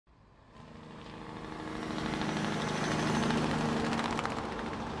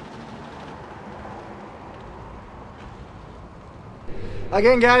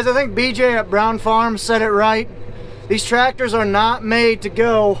Again, guys, I think BJ at Brown Farm said it right. These tractors are not made to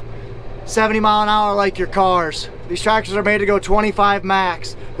go 70 mile an hour like your cars. These tractors are made to go 25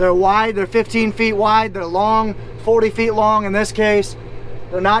 max. They're wide, they're 15 feet wide, they're long, 40 feet long in this case.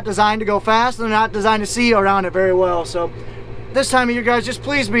 They're not designed to go fast, they're not designed to see around it very well. So this time of year, guys, just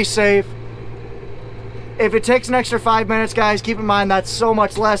please be safe. If it takes an extra 5 minutes, guys, keep in mind that's so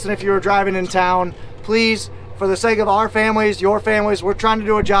much less than if you were driving in town. Please, for the sake of our families, your families, we're trying to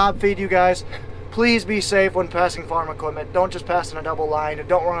do a job, feed you guys. Please be safe when passing farm equipment. Don't just pass in a double line and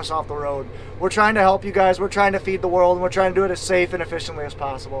don't run us off the road. We're trying to help you guys. We're trying to feed the world, and we're trying to do it as safe and efficiently as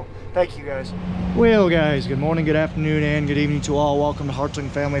possible. Thank you, guys. Well, guys, good morning, good afternoon, and good evening to all. Welcome to Hartung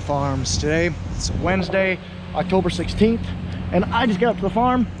Family Farms. Today, it's Wednesday, October 16th, and I just got up to the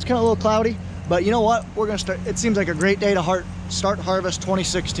farm. It's kind of a little cloudy, but you know what? We're going to start. It seems like a great day to start harvest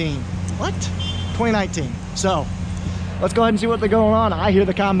 2016. What? 2019. So let's go ahead and see what's going on. I hear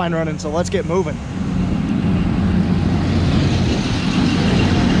the combine running, so let's get moving.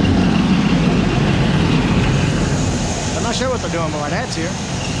 I'm not sure what they're doing, but my dad's here.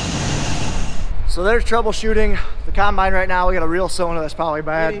 So there's troubleshooting the combine right now. We got a real cylinder that's probably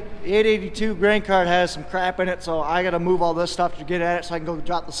bad. The 882 grain cart has some crap in it, so I got to move all this stuff to get at it so I can go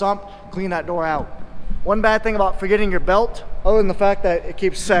drop the sump, clean that door out. One bad thing about forgetting your belt, other than the fact that it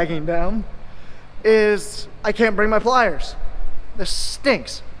keeps sagging down, is I can't bring my pliers. This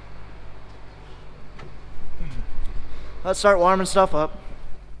stinks. Let's start warming stuff up.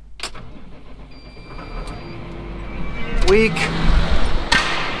 Weak.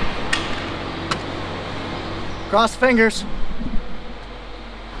 Cross the fingers.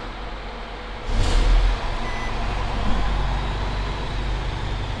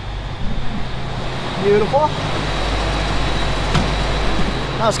 Beautiful.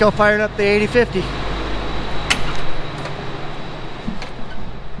 Now let's go fire up the 8050.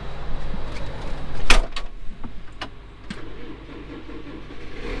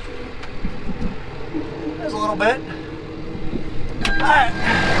 There's a little bit. Alright.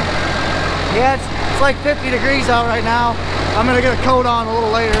 Yeah, it's like 50 degrees out right now. I'm gonna get a coat on a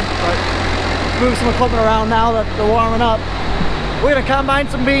little later, but move some equipment around now that they're warming up. We're gonna combine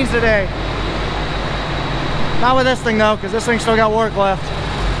some beans today. Not with this thing though, because this thing still got work left.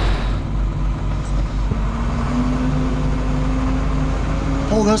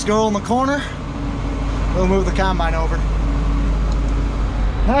 Pull this girl in the corner. We'll move the combine over.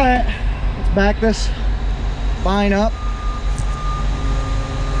 All right, let's back this vine up.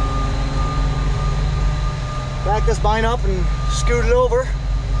 Back this vine up and scoot it over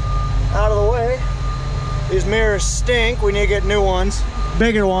out of the way. These mirrors stink. We need to get new ones,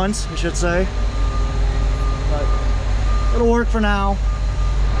 bigger ones, I should say. But it'll work for now.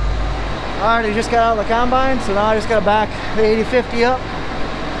 All right, he just got out of the combine, so now I just got to back the 8050 up.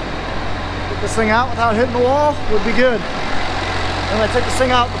 Get this thing out without hitting the wall would be good. And I take this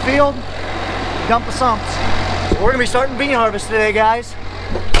thing out in the field, dump the sumps. So we're gonna be starting bean harvest today, guys.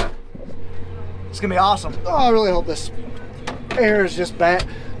 It's gonna be awesome. Oh, I really hope this air is just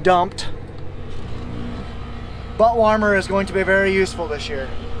dumped. Butt warmer is going to be very useful this year.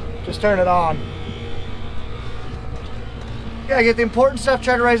 Just turn it on. Gotta get the important stuff,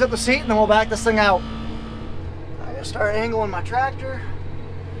 try to raise up the seat, and then we'll back this thing out. I gotta start angling my tractor.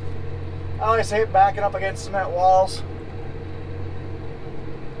 I always hate backing up against cement walls.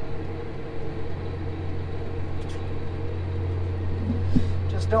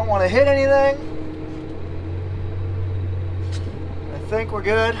 Just don't want to hit anything. I think we're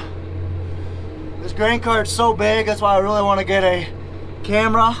good. This grain cart's so big, that's why I really want to get a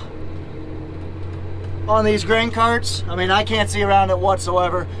camera on these grain carts. I mean, I can't see around it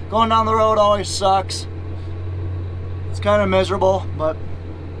whatsoever. Going down the road always sucks. It's kind of miserable, but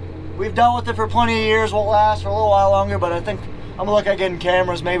we've dealt with it for plenty of years. Won't last for a little while longer, but I think I'm gonna look at getting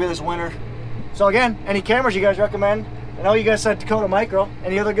cameras maybe this winter. So again, any cameras you guys recommend? I know you guys said Dakota Micro.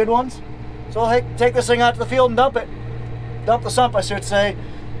 Any other good ones? So I'll take this thing out to the field and dump it. Dump the sump, I should say.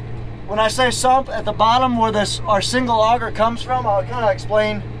 When I say sump, at the bottom where our single auger comes from, I'll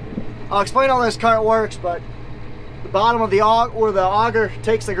explain how this cart works, but the bottom of the auger, where the auger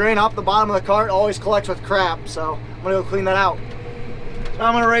takes the grain off the bottom of the cart, always collects with crap, so I'm gonna go clean that out. Now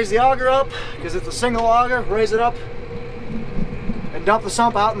I'm gonna raise the auger up, because it's a single auger, raise it up, and dump the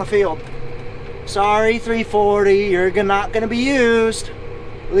sump out in the field. Sorry, 340, you're not gonna be used.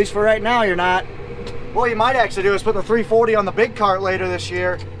 At least for right now, you're not. What you might actually do is put the 340 on the big cart later this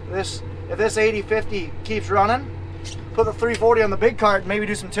year. If this 8050 keeps running, put the 340 on the big cart and maybe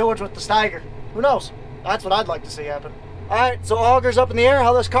do some tillage with the Steiger. Who knows? That's what I'd like to see happen. All right, so auger's up in the air.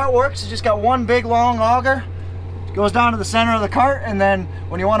 How this cart works is just got one big long auger. goes down to the center of the cart, and then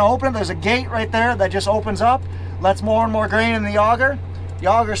when you want to open it, there's a gate right there that just opens up, lets more and more grain in the auger. The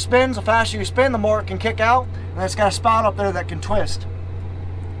auger spins. The faster you spin, the more it can kick out, and it's got a spout up there that can twist.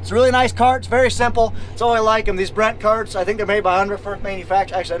 It's a really nice cart. It's very simple. It's all I like them. These Brent carts, I think they're made by Under Firth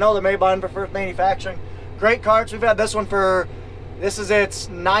Manufacturing. Actually, I know they're made by Under Firth Manufacturing. Great carts. We've had this one for, this is its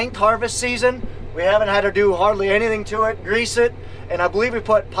 9th harvest season. We haven't had to do hardly anything to it, grease it, and I believe we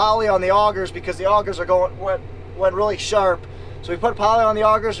put poly on the augers because the augers are went really sharp. So we put poly on the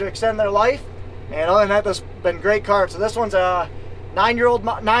augers to extend their life, and other than that, this has been great carts. So this one's a 9-year-old,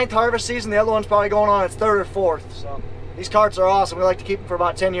 9th harvest season. The other one's probably going on its 3rd or 4th. So these carts are awesome. We like to keep them for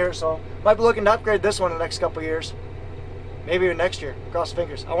about 10 years, so might be looking to upgrade this one in the next couple of years. Maybe even next year. Cross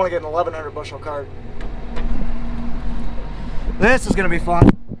fingers. I want to get an 1100 bushel cart. This is going to be fun.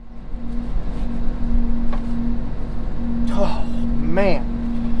 Oh, man.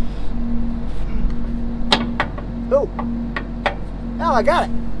 Oh. Oh, I got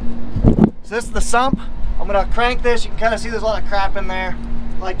it. So this is the sump. I'm going to crank this. You can kind of see there's a lot of crap in there,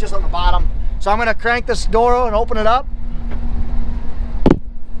 like just on the bottom. So I'm going to crank this door and open it up.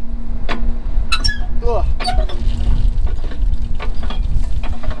 Ugh.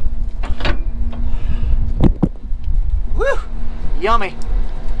 Woo! Yummy.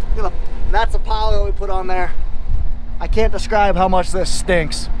 Look at that's the poly we put on there. I can't describe how much this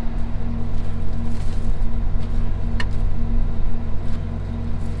stinks.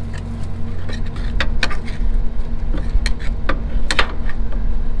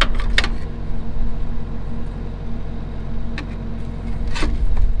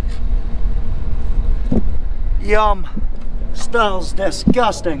 Yum. Smells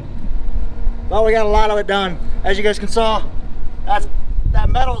disgusting. Well, we got a lot of it done. As you guys can see, that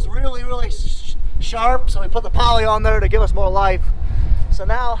metal is really, really sharp, so we put the poly on there to give us more life. So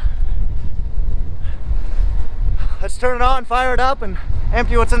now, let's turn it on, fire it up, and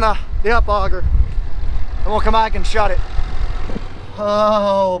empty what's in the up auger. And we'll come back and shut it.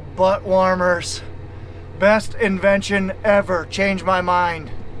 Oh, butt warmers. Best invention ever. Changed my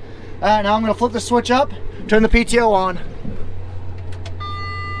mind. Alright, now I'm going to flip the switch up, turn the PTO on.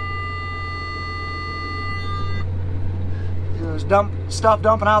 There's stuff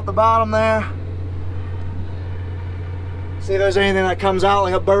dumping out the bottom there. See if there's anything that comes out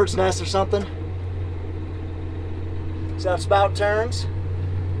like a bird's nest or something. See how spout turns?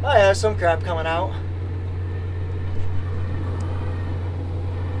 Oh yeah, there's some crap coming out.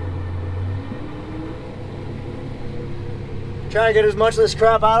 Try to get as much of this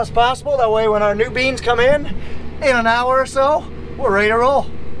crap out as possible. That way when our new beans come in an hour or so, we're ready to roll.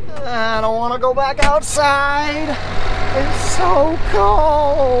 I don't want to go back outside. It's so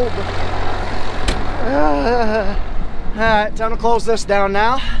cold. Alright, time to close this down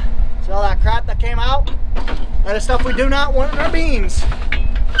now. See all that crap that came out? That is stuff we do not want in our beans.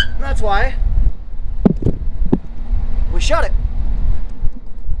 And that's why we shut it.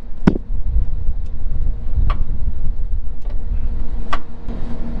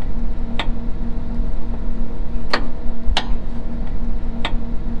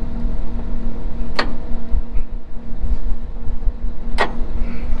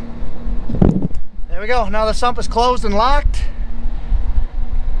 There we go. Now the sump is closed and locked.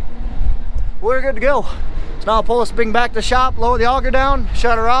 We're good to go. So now I'll pull this thing back to the shop, lower the auger down,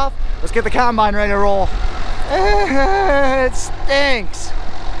 shut her off. Let's get the combine ready to roll. It stinks.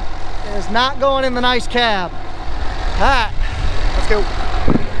 It is not going in the nice cab. Alright, let's go.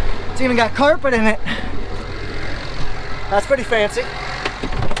 It's even got carpet in it. That's pretty fancy.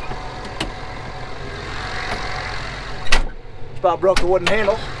 Just about broke the wooden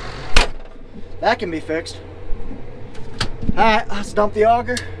handle. That can be fixed. Alright, let's dump the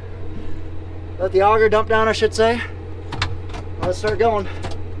auger. Let the auger dump down, I should say. Let's start going.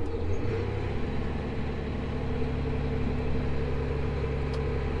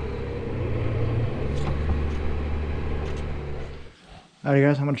 Alright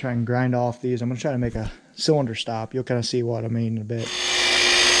guys, I'm going to try and grind off these. I'm going to try to make a cylinder stop. You'll kind of see what I mean in a bit.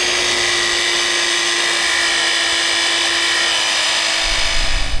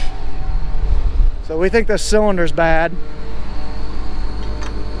 So we think this cylinder's bad.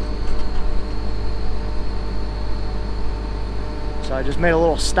 So I just made a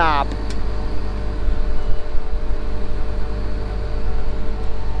little stop.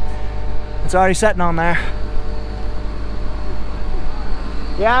 It's already sitting on there.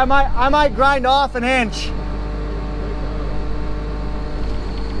 Yeah, I might grind off an inch.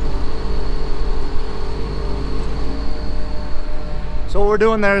 So what we're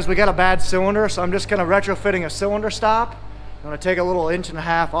doing there is we got a bad cylinder, so I'm just kind of retrofitting a cylinder stop. I'm going to take a little 1.5 inches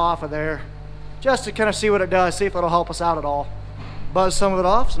off of there just to kind of see what it does, see if it'll help us out at all. Buzz some of it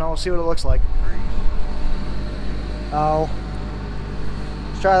off, so now we'll see what it looks like. Oh,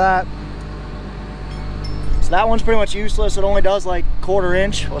 let's try that. So that one's pretty much useless. It only does like 1/4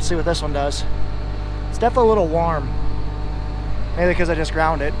 inch. Let's see what this one does. It's definitely a little warm. Maybe because I just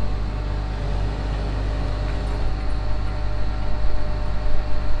ground it.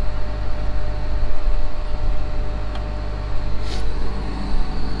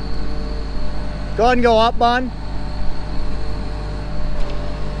 Go ahead and go up, bud.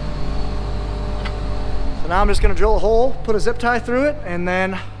 So now I'm just gonna drill a hole, put a zip tie through it, and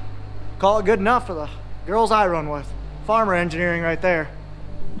then call it good enough for the girls I run with. Farmer engineering right there.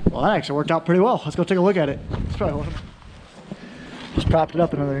 Well, that actually worked out pretty well. Let's go take a look at it. That's probably what just propped it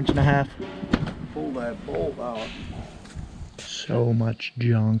up another 1.5 inches. Pull that bolt out. So much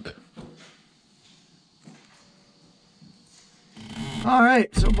junk. All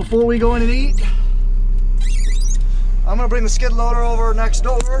right, so before we go in and eat, I'm gonna bring the skid loader over next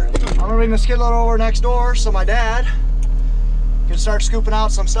door. So my dad can start scooping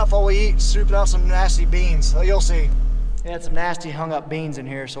out some stuff while we eat, scooping out some nasty beans. So you'll see. He had some nasty hung up beans in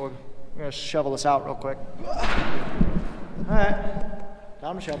here, so we're gonna shovel this out real quick. All right,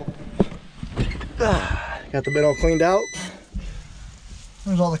 time to shovel. Got the bit all cleaned out.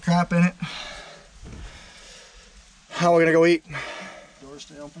 There's all the crap in it. How are we gonna go eat? Doors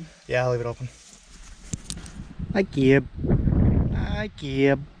stay open? Yeah, I'll leave it open. Hi, Gib. Hi,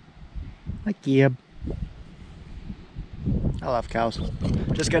 Gib. Hi, Gib. I love cows.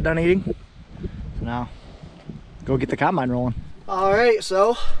 Just got done eating. So now, go get the combine rolling. All right,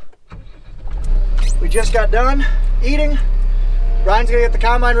 so we just got done eating. Brian's gonna get the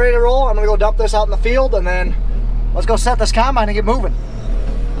combine ready to roll. I'm gonna go dump this out in the field, and then let's go set this combine and get moving.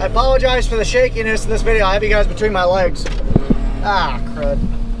 I apologize for the shakiness in this video. I have you guys between my legs. Ah, crud.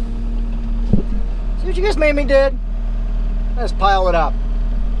 See what you guys made me did? I just piled it up.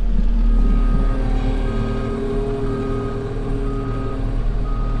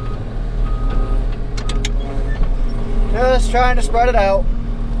 Just trying to spread it out.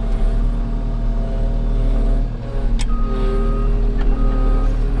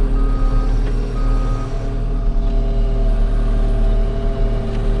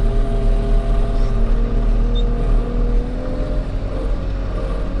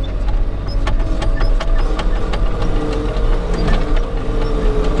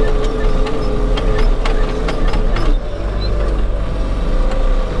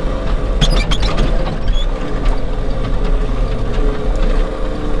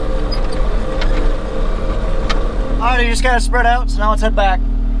 You just gotta spread out, so now let's head back.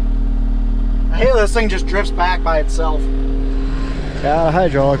 I hate this thing just drifts back by itself. Yeah, a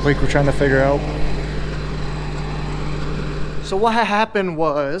hydraulic leak we're trying to figure out. So what happened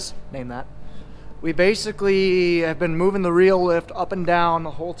was, name that, we basically have been moving the reel lift up and down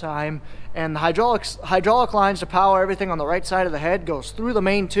the whole time, and the hydraulic lines to power everything on the right side of the head goes through the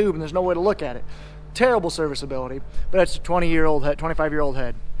main tube, and there's no way to look at it. Terrible serviceability, but it's a 20-year-old head, 25-year-old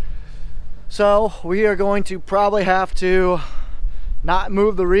head. So we are going to probably have to not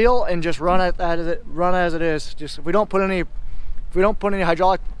move the reel and just run it as it is. Just if we don't put any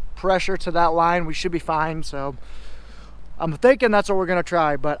hydraulic pressure to that line, we should be fine. So I'm thinking that's what we're gonna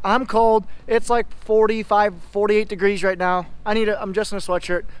try. But I'm cold. It's like 45, 48 degrees right now. I'm just in a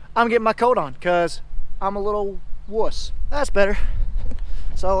sweatshirt. I'm getting my coat on because I'm a little wuss. That's better.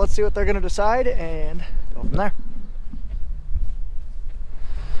 So let's see what they're gonna decide and go from there.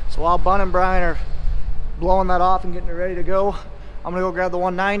 So while Bun and Brian are blowing that off and getting it ready to go, I'm gonna go grab the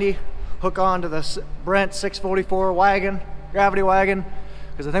 190, hook on to the Brent 644 wagon, gravity wagon,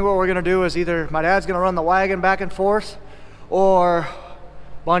 because I think what we're gonna do is either my dad's gonna run the wagon back and forth, or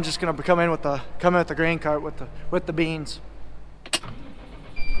Bun's just gonna come in with the grain cart with the beans.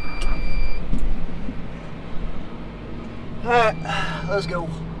 All right, let's go.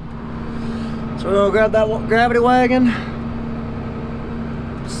 So we're gonna grab that gravity wagon.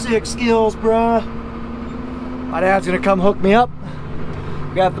 6 skills, bruh. My dad's gonna come hook me up.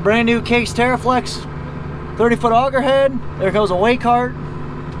 We got the brand new Case TerraFlex 30-foot auger head. There goes a weigh cart.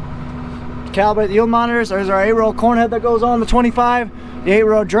 Calibrate the yield monitors. There's our 8-row corn head that goes on the 25. The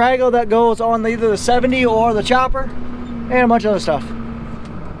 8-row Drago that goes on either the 70 or the chopper. And a bunch of other stuff.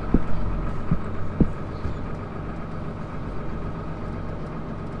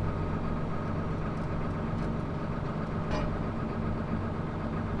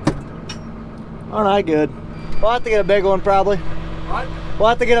 All right, good. We'll have to get a bigger one probably. What? We'll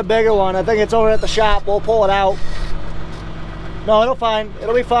have to get a bigger one. I think it's over at the shop. We'll pull it out. No, it'll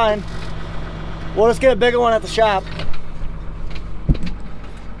be fine. We'll just get a bigger one at the shop.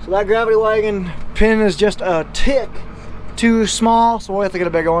 So So that gravity wagon pin is just a tick too small, so we'll have to get a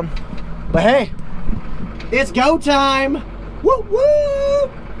bigger one. But hey, it's go time! Woo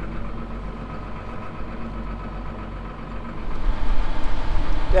woo!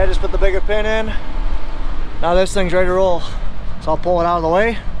 Yeah, just put the bigger pin in. Now this thing's ready to roll. So I'll pull it out of the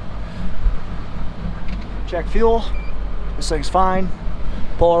way. Check fuel. This thing's fine.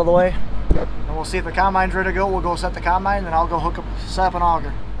 Pull it out of the way. And we'll see if the combine's ready to go. We'll go set the combine, then I'll go set up an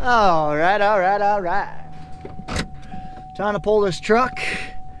auger. All right, all right, all right. Time to pull this truck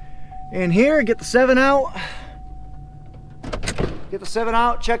in here, get the 7 out. Get the 7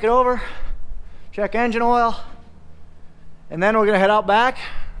 out, check it over, check engine oil, and then we're gonna head out back.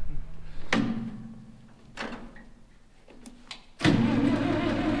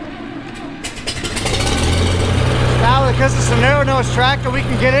 Now, because it's a narrow nose tractor, we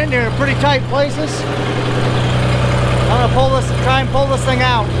can get in here in pretty tight places. I'm gonna try and pull this thing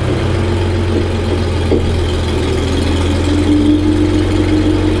out.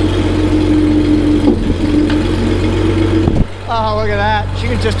 Oh, look at that. She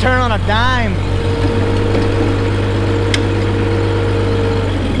can just turn on a dime.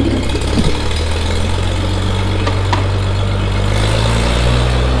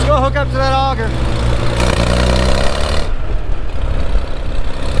 Let's go hook up to that auger.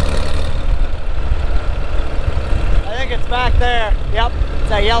 I think it's back there. Yep, it's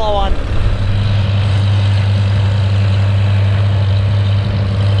that yellow one.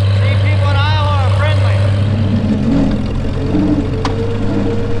 See, people in Iowa are friendly.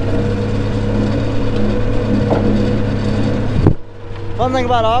 Fun thing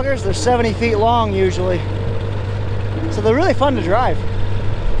about augers, they're 70 feet long usually. So they're really fun to drive.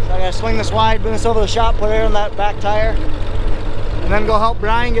 So I gotta swing this wide, bring this over the shop, put air in that back tire, and then go help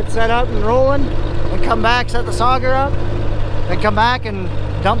Brian get set up and rolling, and come back, set this auger up, then come back and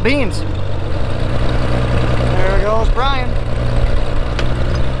dump beans. There goes Brian.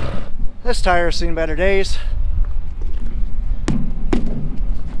 This tire's seen better days.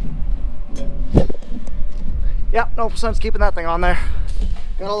 Yep, no sense keeping that thing on there.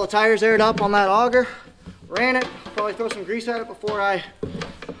 Got all the tires aired up on that auger. Ran it. Probably throw some grease at it before I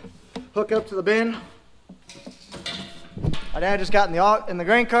hook up to the bin. My dad just got in the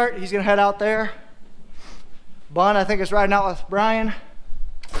grain cart. He's gonna head out there. Bun, I think, is riding out with Brian.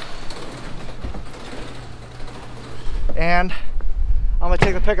 And I'm gonna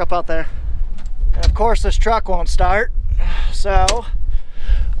take the pickup out there. And of course this truck won't start. So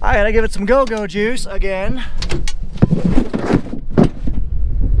I gotta give it some go-go juice again.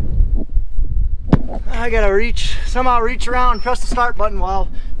 I gotta somehow reach around and press the start button while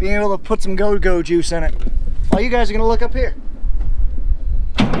being able to put some go-go juice in it. While you guys are gonna look up here.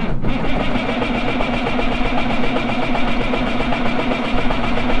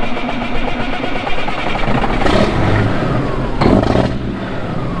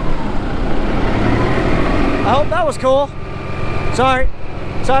 I hope that was cool. Sorry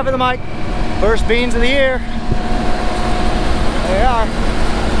for the mic. First beans of the year. There they are.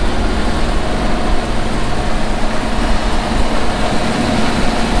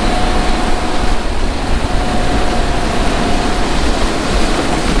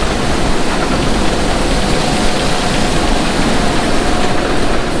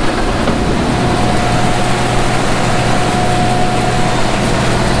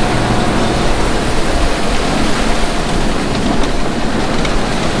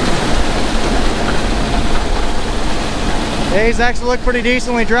 These actually look pretty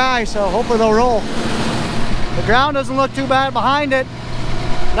decently dry, so hopefully they'll roll. The ground doesn't look too bad behind it.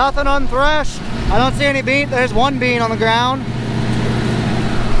 Nothing unthreshed. I don't see any bean. There's one bean on the ground,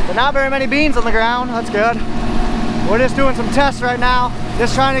 but not very many beans on the ground. That's good. We're just doing some tests right now,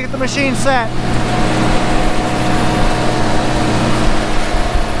 just trying to get the machine set.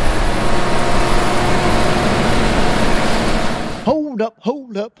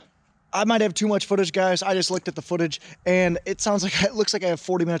 Hold up. I might have too much footage, guys. I just looked at the footage and it looks like I have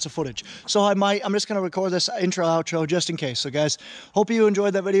 40 minutes of footage. So I'm just gonna record this intro outro just in case. So guys, hope you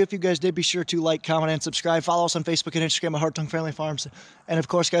enjoyed that video. If you guys did, be sure to like, comment, and subscribe. Follow us on Facebook and Instagram at Hartung Family Farms. And of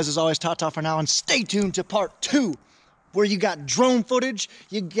course, guys, as always, ta-ta for now, and stay tuned to part 2, where you got drone footage,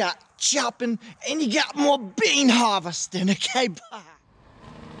 you got chopping, and you got more bean harvesting. Okay, bye.